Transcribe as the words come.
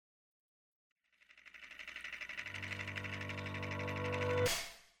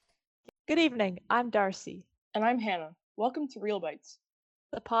Good evening, I'm Darcy, And I'm Hannah. Welcome to Real Bites.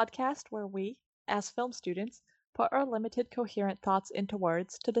 the podcast where we, as film students, put our limited coherent thoughts into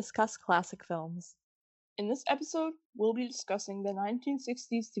words to discuss classic films. In this episode, we'll be discussing the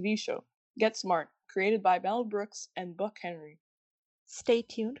 1960s TV show, Get Smart, created by Mel Brooks and Buck Henry. Stay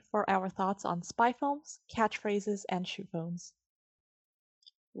tuned for our thoughts on spy films, catchphrases, and shoe phones.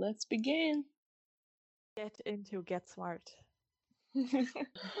 Let's begin. Get into Get Smart.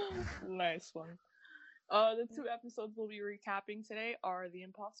 Nice one. The two episodes we'll be recapping today are The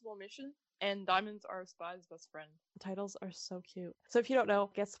Impossible Mission and Diamonds Are a Spy's Best Friend. The titles are so cute. So if you don't know,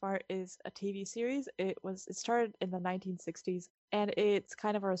 Get Smart is a TV series. It started in the 1960s, and it's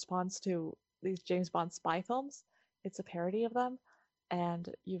kind of a response to these James Bond spy films. It's a parody of them, and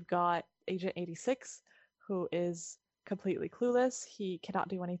you've got Agent 86, who is completely clueless. He cannot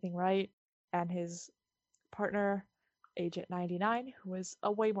do anything right, and his partner, Agent 99, who is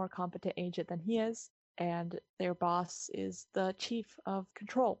a way more competent agent than he is, and their boss is the chief of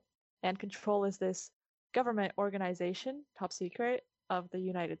Control. And Control is this government organization, top secret, of the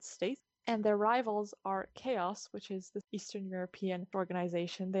United States. And their rivals are Chaos, which is the Eastern European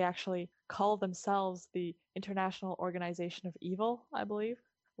organization. They actually call themselves the International Organization of Evil, I believe,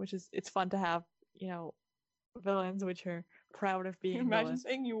 which is, it's fun to have, villains which are proud of being Imagine villains.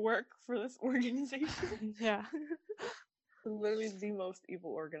 saying you work for this organization. Yeah. Literally the most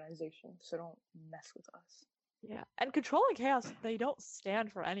evil organization, so don't mess with us. Yeah, and Control and Chaos, they don't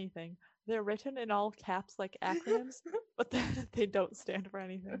stand for anything. They're written in all caps like acronyms, but they don't stand for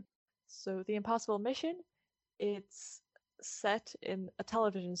anything. So The Impossible Mission, it's set in a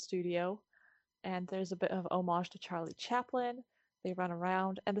television studio, and there's a bit of homage to Charlie Chaplin. They run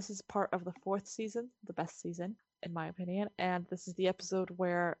around, and this is part of the fourth season, the best season, in my opinion. And this is the episode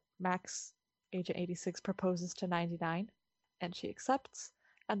where Max, Agent 86, proposes to 99, and she accepts.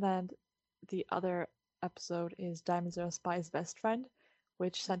 And then the other episode is Diamonds Are a Spy's Best Friend,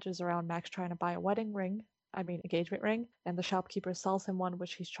 which centers around Max trying to buy a engagement ring, and the shopkeeper sells him one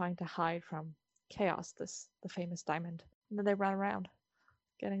which he's trying to hide from Chaos, the famous diamond. And then they run around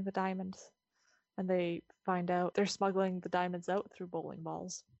getting the diamonds, and they find out they're smuggling the diamonds out through bowling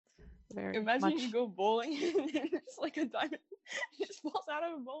balls. Imagine you go bowling and it's like a diamond just falls out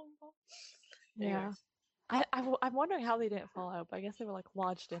of a bowling ball. Yeah. I'm wondering how they didn't fall out, but I guess they were like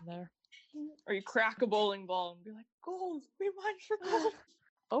lodged in there. Or you crack a bowling ball and be like, gold! We mine for gold!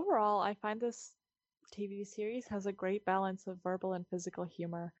 Overall, I find this TV series has a great balance of verbal and physical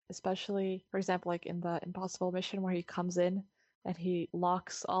humor, especially, for example, like in the Impossible Mission where he comes in and he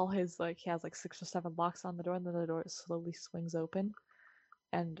locks all his, he has 6 or 7 locks on the door, and then the door slowly swings open.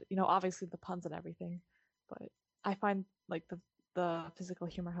 And, obviously the puns and everything, but I find, the physical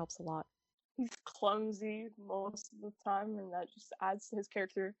humor helps a lot. He's clumsy most of the time, and that just adds to his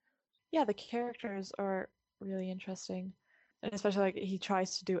character. Yeah, the characters are really interesting. And especially, he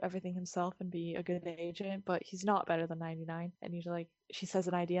tries to do everything himself and be a good agent, but he's not better than 99. And usually, she says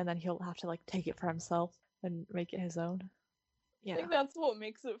an idea, and then he'll have to, take it for himself and make it his own. Yeah. I think that's what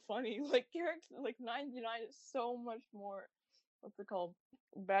makes it funny. 99 is so much more,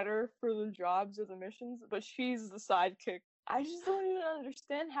 better for the jobs or the missions, but she's the sidekick. I just don't even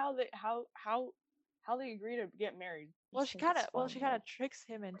understand how they agree to get married. Well, she kind of tricks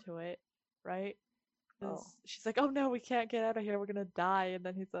him into it, right? She's like, "Oh no, we can't get out of here. We're gonna die." And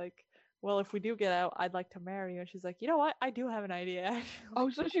then he's like, "Well, if we do get out, I'd like to marry you." And she's like, "You know what? I do have an idea." Actually. Oh,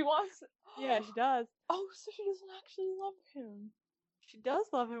 so she wants? Yeah, she does. Oh, so she doesn't actually love him. She does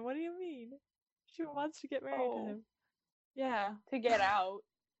love him. What do you mean? She wants to get married to him. Yeah. To get out.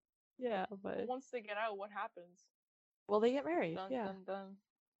 Yeah, but once they get out, what happens? Well, they get married. Dun, yeah. Dun, dun.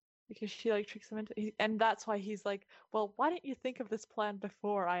 Because she tricks him into, and that's why he's like, "Well, why didn't you think of this plan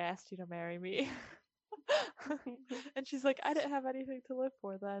before I asked you to marry me?" And she's like, "I didn't have anything to live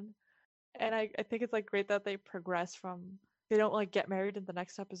for then." And I think it's great that they progress from, they don't get married in the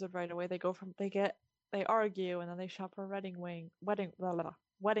next episode right away. They go from, they argue, and then they shop for wedding ring.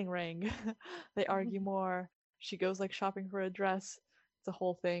 They argue more. She goes shopping for a dress. It's a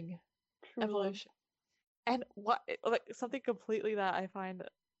whole thing. True evolution. And something completely that I find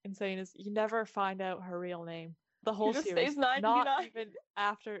insane is you never find out her real name. The whole series, stays 99. Not even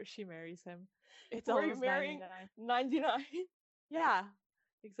after she marries him. It's always 99. 99. Yeah,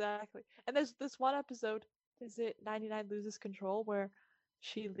 exactly. And there's this one episode, is it 99 loses control, where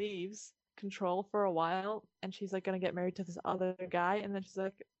she leaves Control for a while, and she's gonna get married to this other guy, and then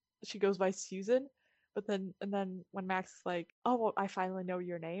she goes by Susan, but then when Max is like, "Oh, well, I finally know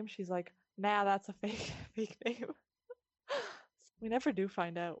your name," she's like, "Nah, that's a fake name." We never do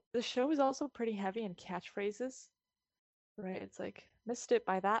find out. The show is also pretty heavy in catchphrases, right? It's missed it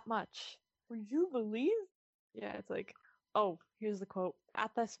by that much. Would you believe? Yeah, it's like, oh, here's the quote.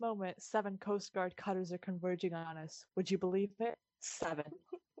 At this moment, 7 Coast Guard cutters are converging on us. Would you believe it? 7.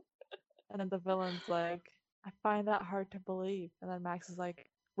 And then the villain's like, I find that hard to believe. And then Max is like,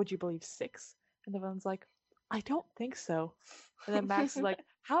 would you believe 6? And the villain's like, I don't think so. And then Max is like,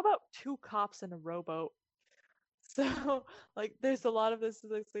 how about 2 cops in a rowboat? So, like, there's a lot of this.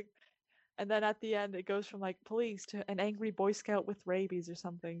 It's like, and then at the end, it goes from like police to an angry Boy Scout with rabies or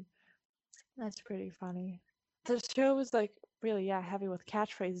something. That's pretty funny. The show is like really, yeah, heavy with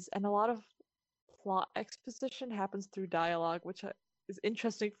catchphrases, and a lot of plot exposition happens through dialogue, which is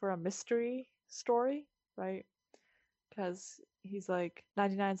interesting for a mystery story, right? Because he's like,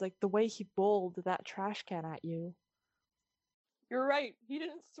 99's like, the way he bowled that trash can at you. You're right. He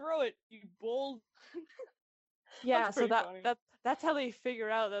didn't throw it. You bold. Yeah, That's so pretty funny. that's how they figure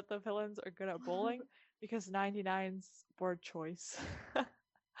out that the villains are good at bowling, because 99's word choice.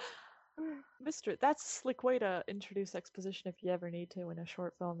 That's a slick way to introduce exposition if you ever need to in a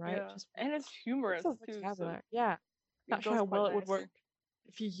short film, right? Yeah. Just And it's humorous some too. vocabulary. So Yeah. it Not sure goes how quite well it would nicely. work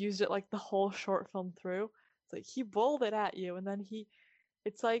if you used it like the whole short film through. It's like he bowled it at you, and then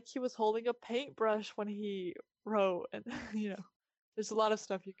it's like he was holding a paintbrush when he wrote, and there's a lot of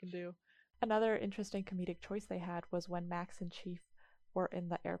stuff you can do. Another interesting comedic choice they had was when Max and Chief were in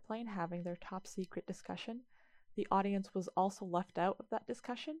the airplane having their top secret discussion. The audience was also left out of that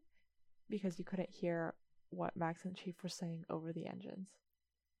discussion because you couldn't hear what Max and Chief were saying over the engines.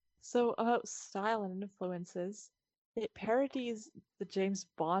 So, about style and influences, it parodies the James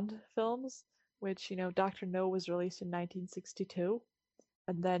Bond films, which, Dr. No was released in 1962,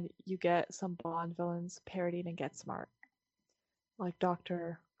 and then you get some Bond villains parodied in Get Smart, like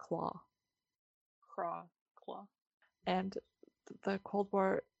Dr. Claw. Claw. And the Cold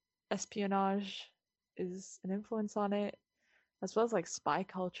War espionage is an influence on it, as well as like spy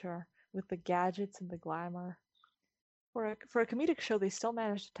culture with the gadgets and the glamour. For a comedic show, they still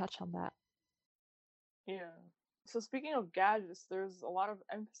managed to touch on that. Yeah. So speaking of gadgets, there's a lot of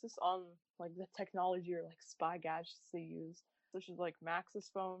emphasis on like the technology or like spy gadgets they use, such as like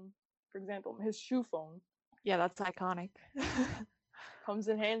Max's phone, for example, his shoe phone. Yeah, that's iconic. Comes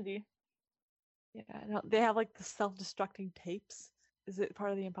in handy. Yeah, no, they have like the self-destructing tapes. Is it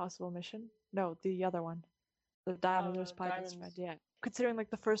part of the Impossible Mission? No, the other one. The Diamonds or Spy Best Friend, yeah. Considering like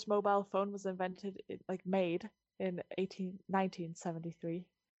the first mobile phone was made in 1973.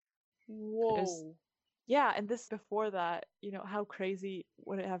 Whoa. Yeah, and this before that, how crazy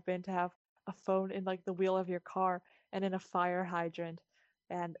would it have been to have a phone in like the wheel of your car and in a fire hydrant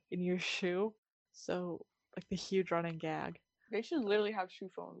and in your shoe? So like the huge running gag. They should literally have shoe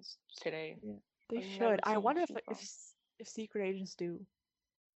phones today. Yeah, they should. I wonder if secret agents do.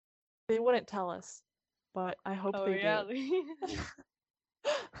 They wouldn't tell us, but I hope they do.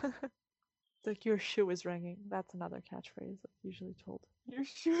 It's like your shoe is ringing. That's another catchphrase that's usually told. Your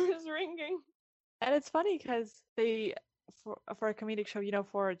shoe is ringing. And it's funny because for a comedic show,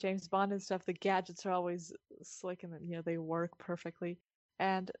 for James Bond and stuff, the gadgets are always slick and they work perfectly.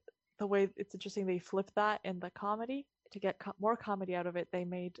 And the way it's interesting, they flip that in the comedy to get more comedy out of it. They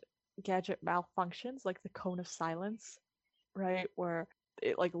made gadget malfunctions like the cone of silence, right, where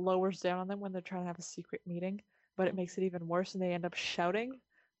it like lowers down on them when they're trying to have a secret meeting, but it makes it even worse, and they end up shouting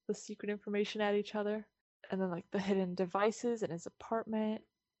the secret information at each other. And then like the hidden devices in his apartment.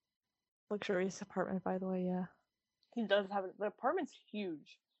 Luxurious apartment, by the way, yeah. He does have it. The apartment's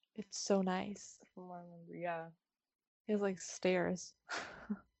huge. It's so nice. From what I remember, yeah. He has like stairs.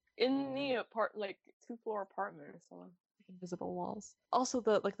 In the like 2-floor apartment or something. Like invisible walls. Also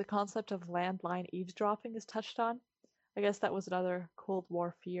the concept of landline eavesdropping is touched on. I guess that was another Cold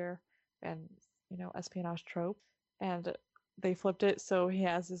War fear and espionage trope. And they flipped it so he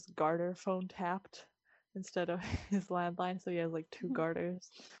has his garter phone tapped instead of his landline, so he has like 2 garters.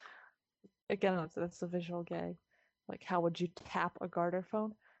 Again, that's a visual gag. Like, how would you tap a garter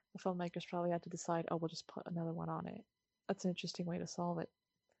phone? The filmmakers probably had to decide, we'll just put another one on it. That's an interesting way to solve it.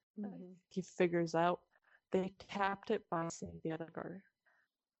 Mm-hmm. He figures out they tapped it by seeing the other garter.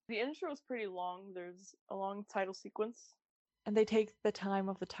 The intro is pretty long. There's a long title sequence. And they take the time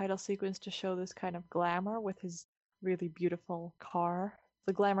of the title sequence to show this kind of glamour with his really beautiful car.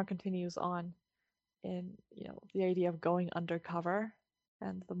 The glamour continues on in, the idea of going undercover.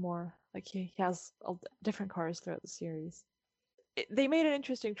 And the more, like, he has different cars throughout the series. They made an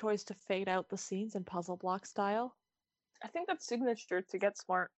interesting choice to fade out the scenes in puzzle block style. I think that's signature to Get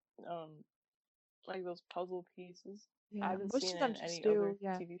Smart, like those puzzle pieces. Yeah, I haven't seen it in any other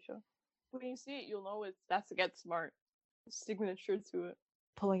TV show. When you see it, you'll know that's a Get Smart signature to it.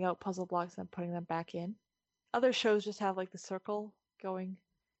 Pulling out puzzle blocks and putting them back in. Other shows just have like the circle going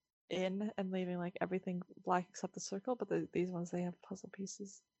in and leaving like everything black except the circle, but these ones they have puzzle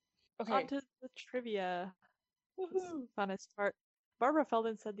pieces. Okay. On to the trivia. This is Woohoo. the funnest part. Barbara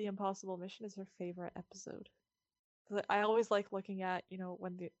Feldon said The Impossible Mission is her favorite episode. I always like looking at,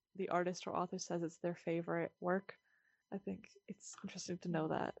 when the artist or author says it's their favorite work. I think it's interesting to know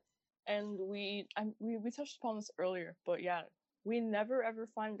that. And we touched upon this earlier, but yeah, we never ever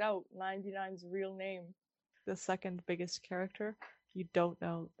find out 99's real name. The second biggest character, you don't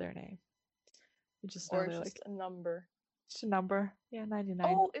know their name. You just know Or they're it's just like a number. just a number. Yeah, 99.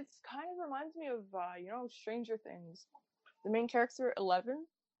 Oh, it kind of reminds me of Stranger Things. The main character 11.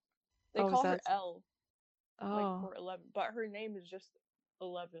 They Oh, call is her that? L, like Oh, for 11, but her name is just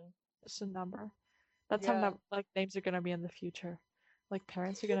 11. just a number. That's Yeah. how like names are gonna be in the future. Like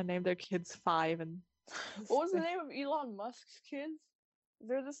parents are gonna name their kids 5 and. What was the name of Elon Musk's kids?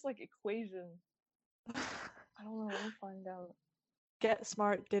 They're this like equation. I don't know. Let me find out. Get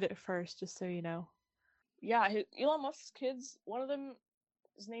Smart did it first, just so you know. Yeah, Elon Musk's kids. One of them,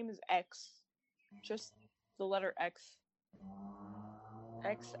 his name is X. Just the letter X.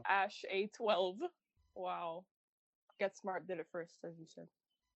 X Ash A12. Wow. Get Smart did it first, as you said.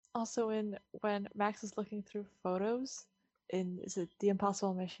 Also, when Max is looking through photos is it The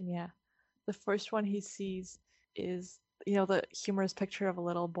Impossible Mission? Yeah, the first one he sees is the humorous picture of a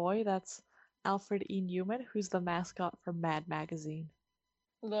little boy. That's Alfred E. Newman, who's the mascot for Mad Magazine.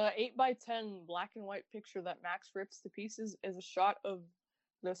 The 8x10 black and white picture that Max rips to pieces is a shot of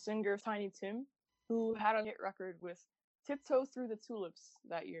the singer Tiny Tim, who had a hit record with Tiptoe Through the Tulips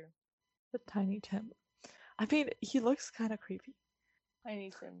that year. The Tiny Tim. I mean, he looks kind of creepy.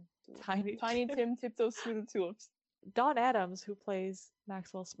 Tiny Tim. Tiny Tim tiptoes through the tulips. Don Adams, who plays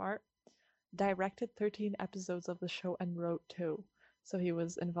Maxwell Smart, directed 13 episodes of the show and wrote 2. So he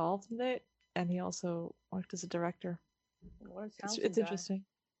was involved in it, and he also worked as a director. What a talented It's interesting.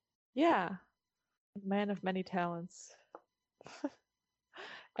 Yeah. Man of many talents.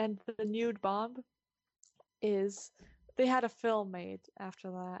 And the Nude Bomb they had a film made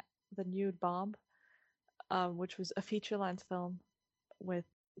after that, The Nude Bomb, which was a feature-length film with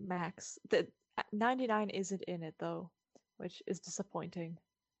Max. The 99 isn't in it though, which is disappointing.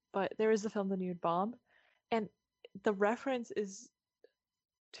 But there is the film The Nude Bomb, and the reference is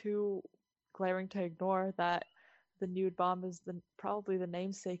too glaring to ignore that the Nude Bomb is probably the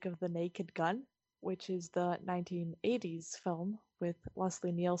namesake of The Naked Gun, which is the 1980s film with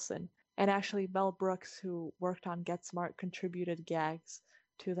Leslie Nielsen. And actually, Mel Brooks, who worked on Get Smart, contributed gags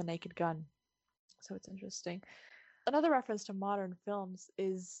to The Naked Gun. So it's interesting. Another reference to modern films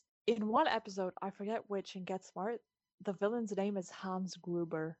is in one episode, I forget which, in Get Smart, the villain's name is Hans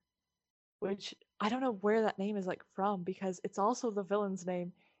Gruber, which I don't know where that name is from, because it's also the villain's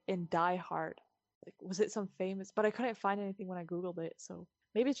name in Die Hard. Was it some famous? But I couldn't find anything when I googled it, so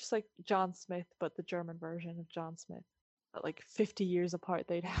maybe it's just like John Smith, but the German version of John Smith. But 50 years apart,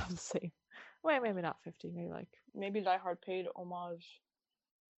 they'd have the same. Wait, maybe not 50. Maybe Die Hard paid homage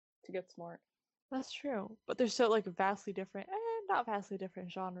to Get Smart. That's true, but they're so vastly different. Not vastly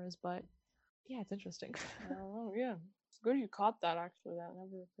different genres, but yeah, it's interesting. I don't know. Yeah, it's good you caught that. Actually, that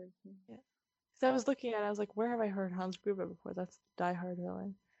never occurred to me. Yeah, because I was looking at it, I was like, where have I heard Hans Gruber before? That's the Die Hard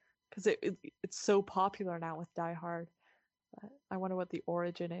villain, because it's so popular now with Die Hard. I wonder what the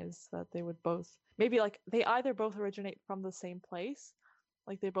origin is, that they would both maybe they either both originate from the same place,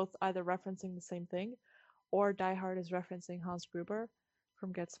 they both either referencing the same thing, or Die Hard is referencing Hans Gruber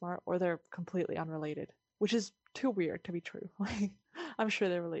from Get Smart, or they're completely unrelated, which is too weird to be true. I'm sure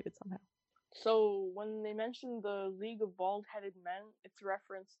they're related somehow. So when they mention the League of Bald-Headed Men, it's a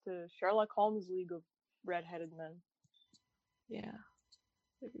reference to Sherlock Holmes' League of Red-Headed Men. Yeah,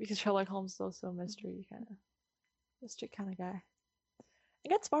 because Sherlock Holmes is also a mystery kind of guy. And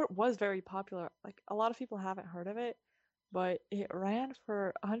Get Smart was very popular. A lot of people haven't heard of it, but it ran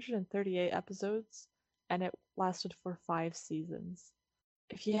for 138 episodes, and it lasted for 5 seasons.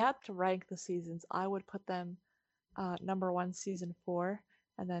 If you had to rank the seasons, I would put them number 1, season 4,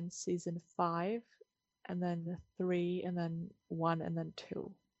 and then season 5, and then 3, and then 1, and then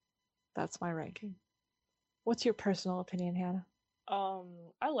 2. That's my ranking. What's your personal opinion, Hannah?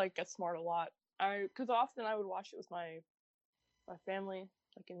 I like Get Smart a lot. Because often I would watch it with my family,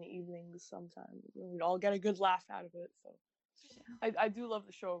 in the evenings sometimes. We'd all get a good laugh out of it. So yeah. I do love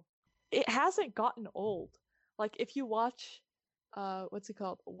the show. It hasn't gotten old. If you watch what's it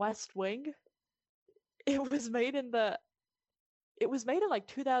called, West Wing, it was made in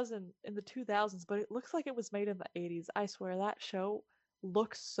 2000, in the 2000s, but it looks like it was made in the 80s. I swear that show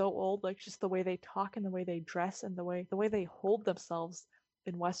looks so old, just the way they talk and the way they dress and the way they hold themselves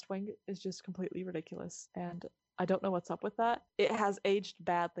in West Wing is just completely ridiculous. And I don't know what's up with that. It has aged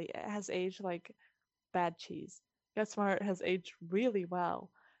badly. It has aged like bad cheese. Get Smart has aged really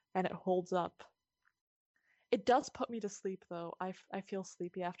well, and it holds up. It does put me to sleep though. I feel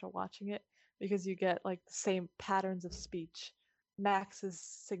sleepy after watching it because you get like the same patterns of speech. Max's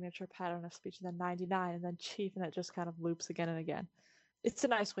signature pattern of speech, and then 99, and then Chief, and it just kind of loops again and again. It's a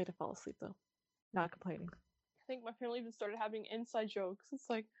nice way to fall asleep though. Not complaining. I think my family even started having inside jokes. It's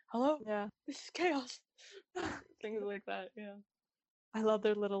like, hello, Yeah. this is chaos. Things like that, yeah. I love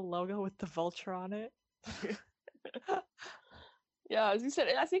their little logo with the vulture on it. Yeah, as you said,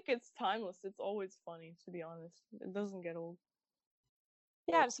 I think it's timeless. It's always funny, to be honest. It doesn't get old.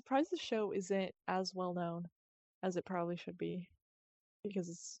 Yeah, I'm surprised the show isn't as well known as it probably should be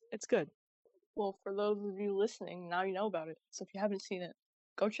because it's good. Well, for those of you listening, now you know about it. So if you haven't seen it,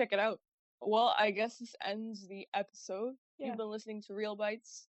 go check it out. Well, I guess this ends the episode. Yeah. You've been listening to Real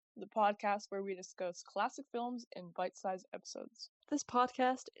Bites, the podcast where we discuss classic films in bite-sized episodes. This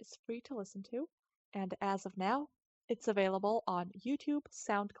podcast is free to listen to, and as of now, it's available on YouTube,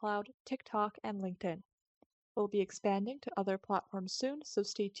 SoundCloud, TikTok, and LinkedIn. We'll be expanding to other platforms soon, so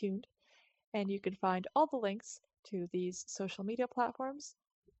stay tuned. And you can find all the links to these social media platforms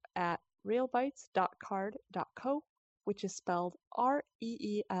at realbites.carrd.co, which is spelled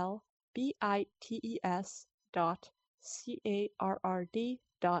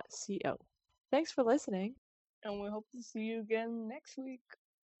REELBITES.CARRD.co. Thanks for listening. And we hope to see you again next week.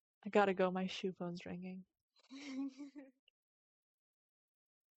 I gotta go, my shoe phone's ringing.